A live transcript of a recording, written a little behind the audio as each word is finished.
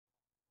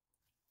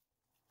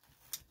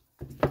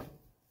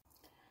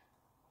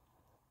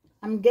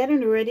I'm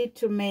getting ready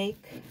to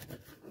make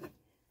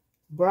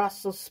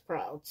Brussels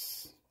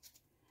sprouts.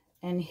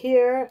 And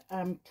here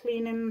I'm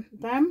cleaning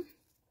them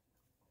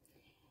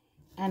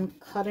and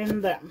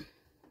cutting them.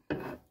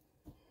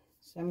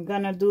 So I'm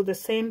gonna do the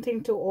same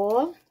thing to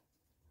all.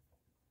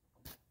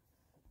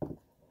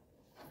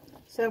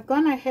 So I've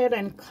gone ahead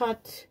and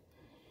cut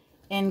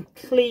and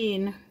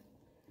clean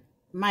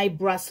my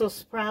Brussels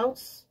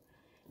sprouts.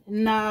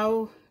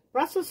 Now,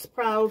 Brussels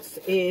sprouts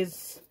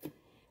is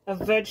a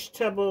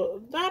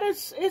vegetable that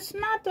it's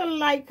not a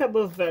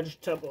likable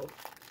vegetable.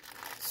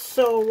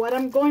 So what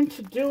I'm going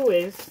to do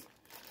is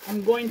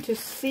I'm going to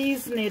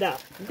season it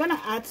up. I'm going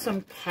to add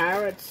some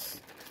carrots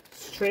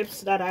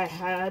strips that I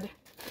had.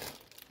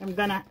 I'm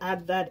going to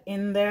add that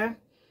in there.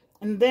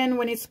 And then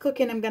when it's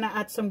cooking, I'm going to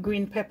add some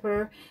green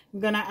pepper. I'm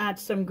going to add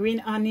some green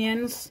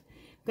onions.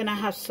 I'm going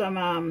to have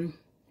some,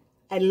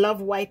 I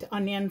love white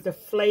onions, the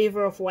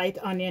flavor of white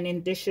onion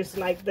in dishes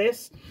like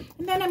this.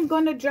 And then I'm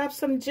going to drop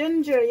some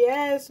ginger.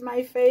 Yes,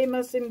 my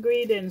famous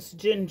ingredients,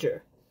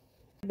 ginger.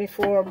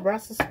 Before,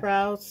 Brussels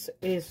sprouts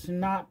is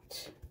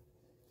not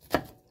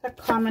a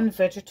common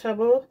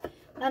vegetable.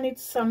 And it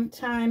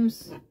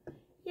sometimes,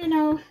 you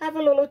know, have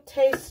a little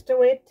taste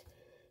to it.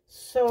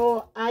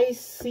 So I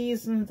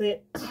seasoned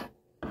it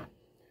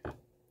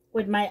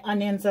with my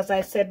onions, as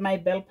I said, my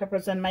bell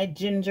peppers and my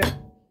ginger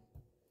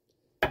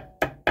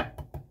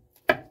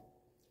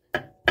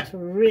to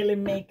really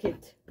make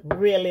it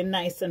really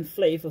nice and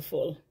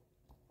flavorful.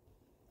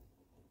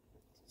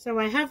 So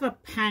I have a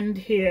pan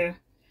here,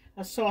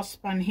 a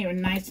saucepan here,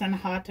 nice and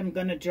hot. I'm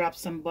going to drop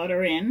some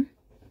butter in.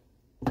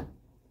 I'm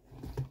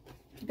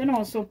going to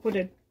also put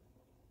it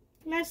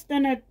less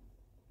than a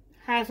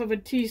half of a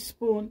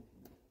teaspoon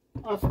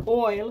of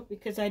oil,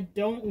 because I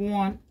don't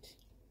want,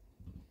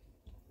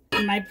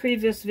 in my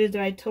previous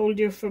video I told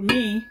you, for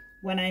me,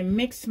 when I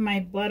mix my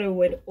butter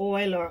with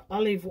oil or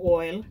olive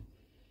oil,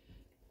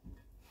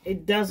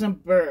 it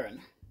doesn't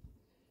burn.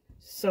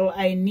 So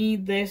I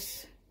need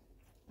this.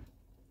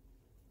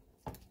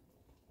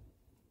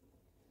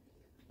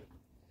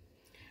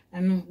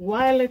 And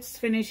while it's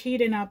finished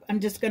heating up, I'm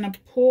just gonna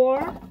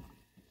pour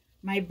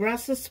my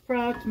Brussels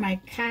sprout, my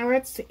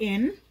carrots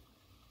in,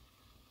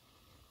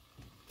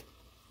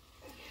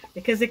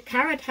 because the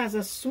carrot has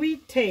a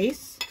sweet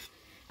taste,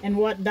 and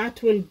what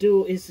that will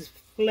do is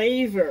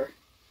flavor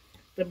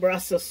the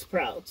Brussels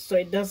sprouts, so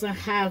it doesn't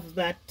have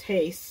that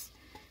taste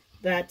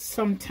that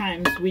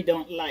sometimes we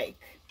don't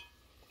like.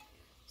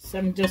 So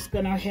I'm just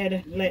gonna go ahead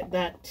and let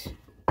that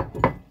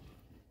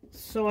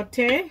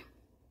saute.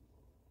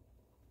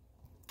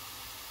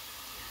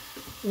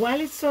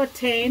 While it's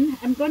sauteing,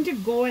 I'm going to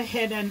go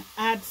ahead and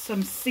add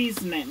some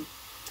seasoning.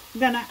 I'm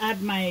gonna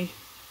add my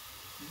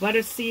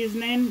butter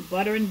seasoning,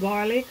 butter and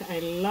garlic. I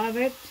love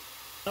it.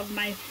 Love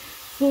my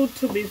food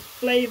to be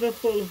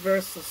flavorful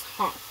versus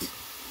hot.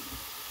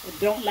 I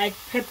don't like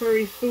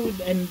peppery food,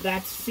 and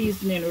that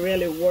seasoning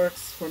really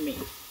works for me.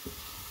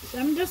 So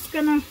I'm just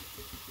gonna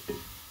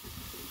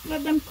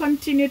let them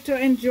continue to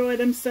enjoy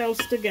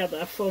themselves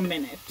together for a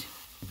minute.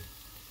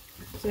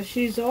 So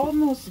she's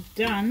almost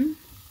done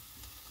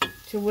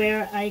to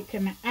where I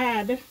can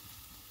add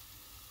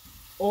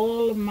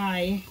all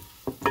my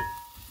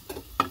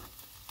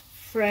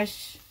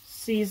fresh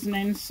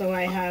seasoning. So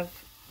I have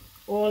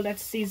all that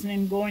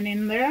seasoning going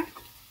in there.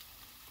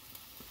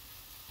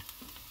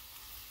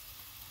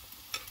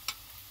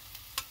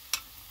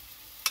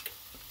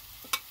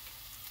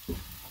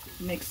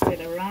 Mix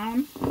it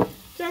around.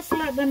 Just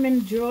let them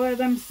enjoy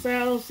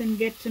themselves and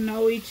get to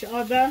know each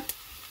other.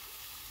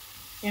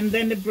 And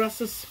then the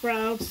Brussels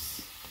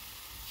sprouts,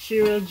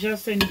 she will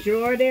just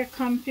enjoy their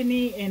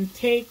company and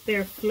take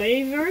their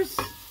flavors.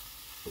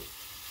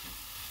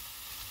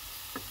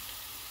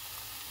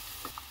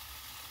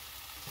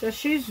 So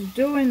she's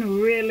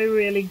doing really,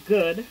 really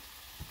good.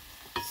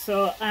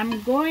 So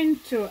I'm going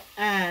to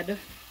add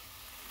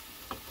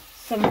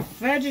some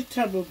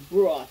vegetable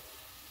broth.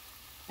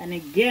 And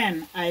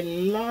again, I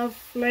love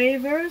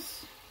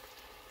flavors.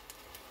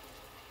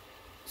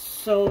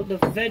 So the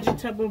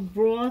vegetable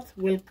broth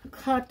will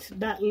cut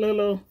that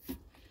little,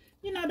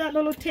 you know, that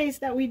little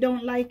taste that we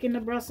don't like in the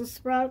Brussels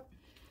sprout.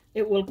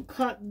 It will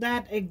cut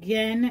that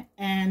again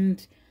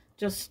and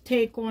just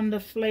take on the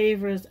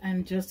flavors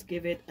and just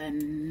give it a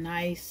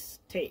nice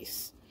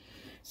taste.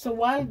 So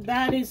while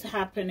that is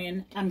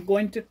happening, I'm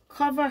going to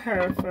cover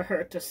her for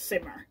her to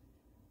simmer.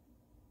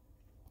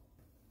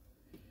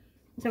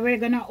 So we're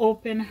going to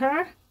open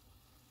her,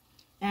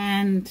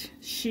 and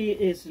she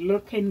is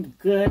looking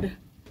good.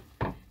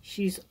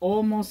 She's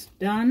almost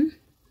done.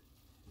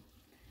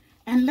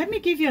 And let me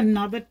give you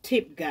another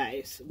tip,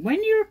 guys.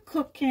 When you're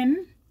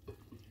cooking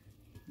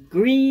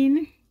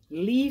green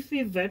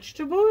leafy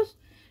vegetables,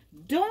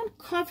 don't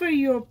cover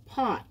your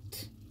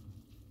pot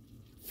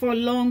for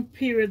long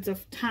periods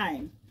of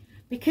time,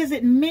 because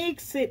it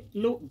makes it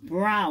look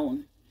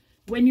brown.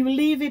 When you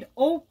leave it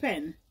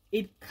open,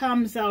 it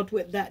comes out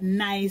with that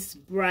nice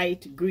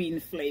bright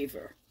green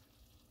flavor.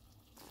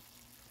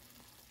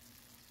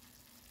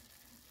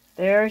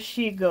 There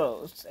she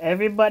goes.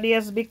 Everybody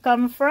has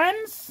become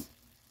friends.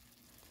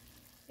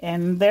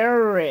 And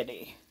they're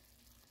ready.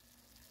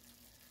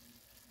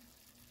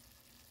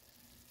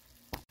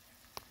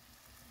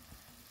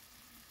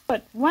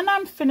 But when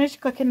I'm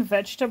finished cooking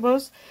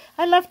vegetables,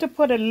 I love to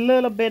put a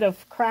little bit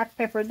of cracked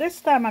pepper.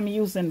 This time I'm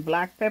using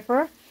black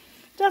pepper.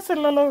 Just a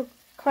little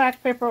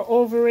cracked pepper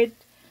over it.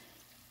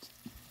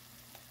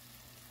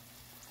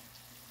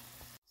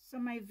 So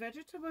my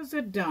vegetables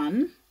are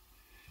done.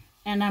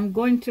 And I'm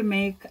going to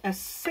make a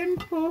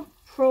simple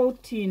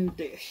protein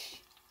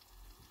dish.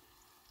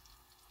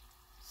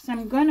 So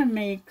I'm going to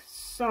make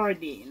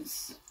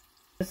sardines.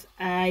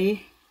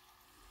 I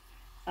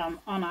am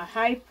on a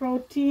high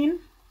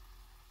protein,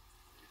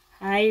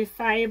 high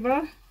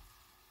fiber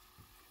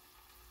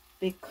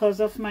because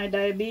of my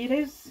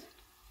diabetes.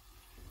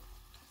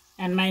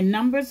 And my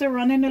numbers are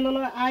running a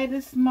little high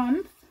this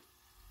month.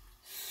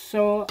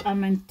 So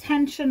I'm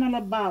intentional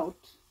about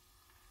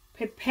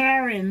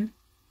preparing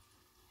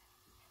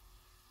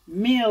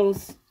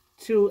meals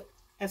to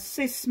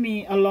assist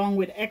me along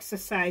with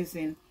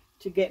exercising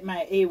to get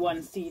my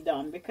A1C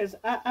down, because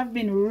I've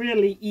been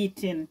really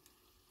eating.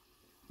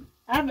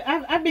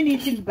 I've been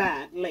eating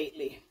bad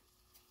lately.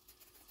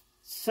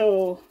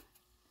 So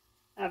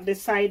I've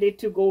decided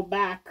to go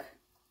back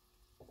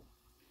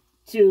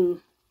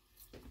to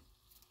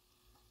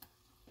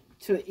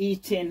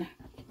eating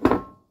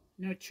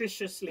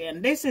nutritiously.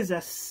 And this is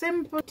a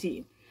simple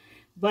tea,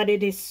 but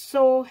it is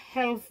so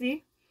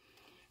healthy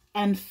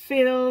and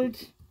filled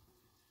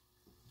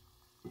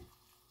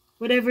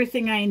with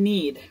everything I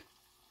need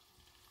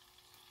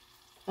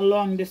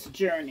along this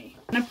journey.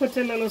 I'm going to put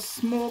a little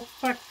smoked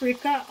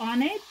paprika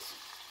on it.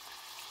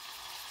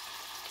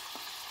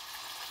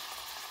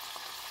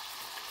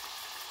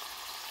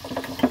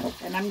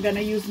 And I'm going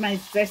to use my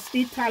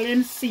zesty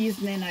Italian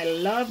seasoning. I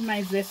love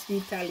my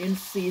zesty Italian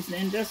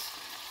seasoning. Just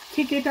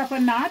kick it up a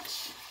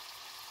notch.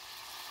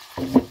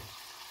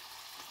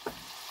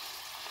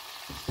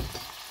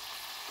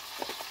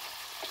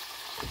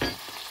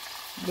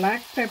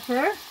 Black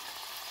pepper.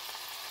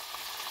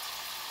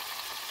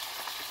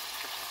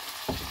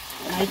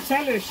 I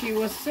tell her she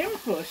was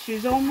simple.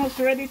 She's almost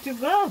ready to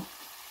go.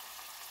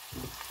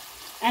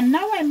 And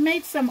now I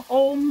made some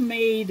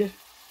homemade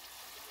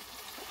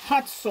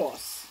hot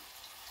sauce.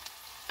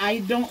 I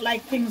don't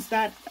like things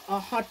that are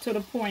hot to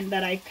the point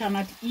that I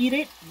cannot eat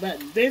it, but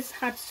this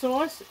hot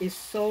sauce is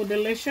so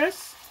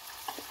delicious,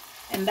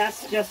 and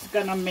that's just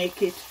gonna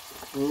make it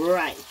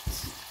right.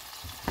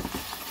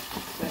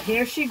 So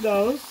here she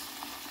goes.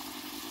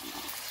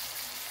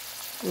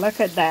 Look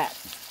at that.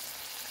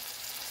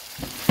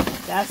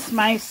 That's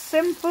my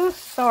simple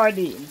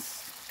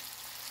sardines.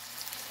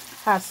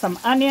 Has some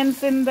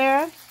onions in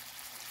there.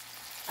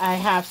 I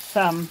have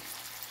some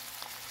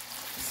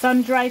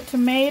sun-dried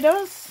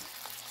tomatoes.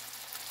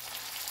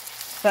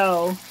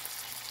 So,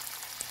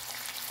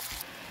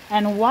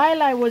 and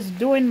while I was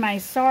doing my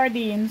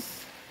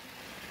sardines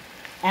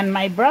and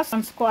my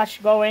Brussels squash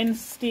going,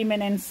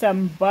 steaming in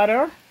some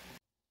butter,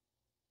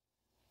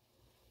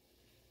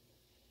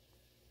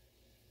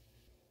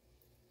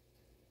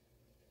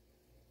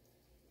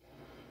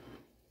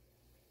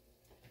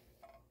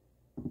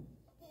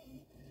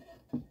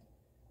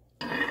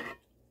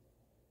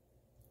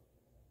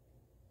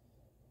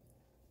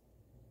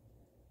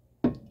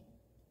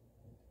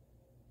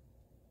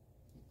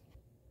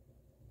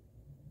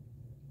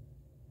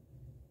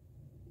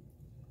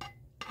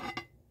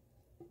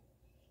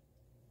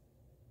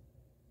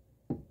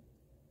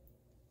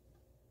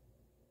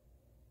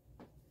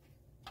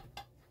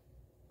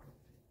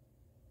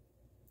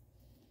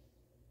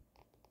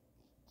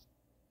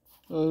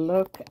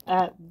 look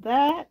at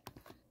that.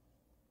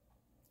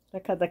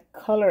 Look at the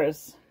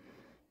colors.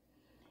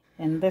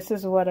 And this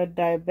is what a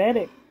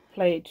diabetic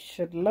plate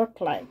should look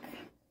like.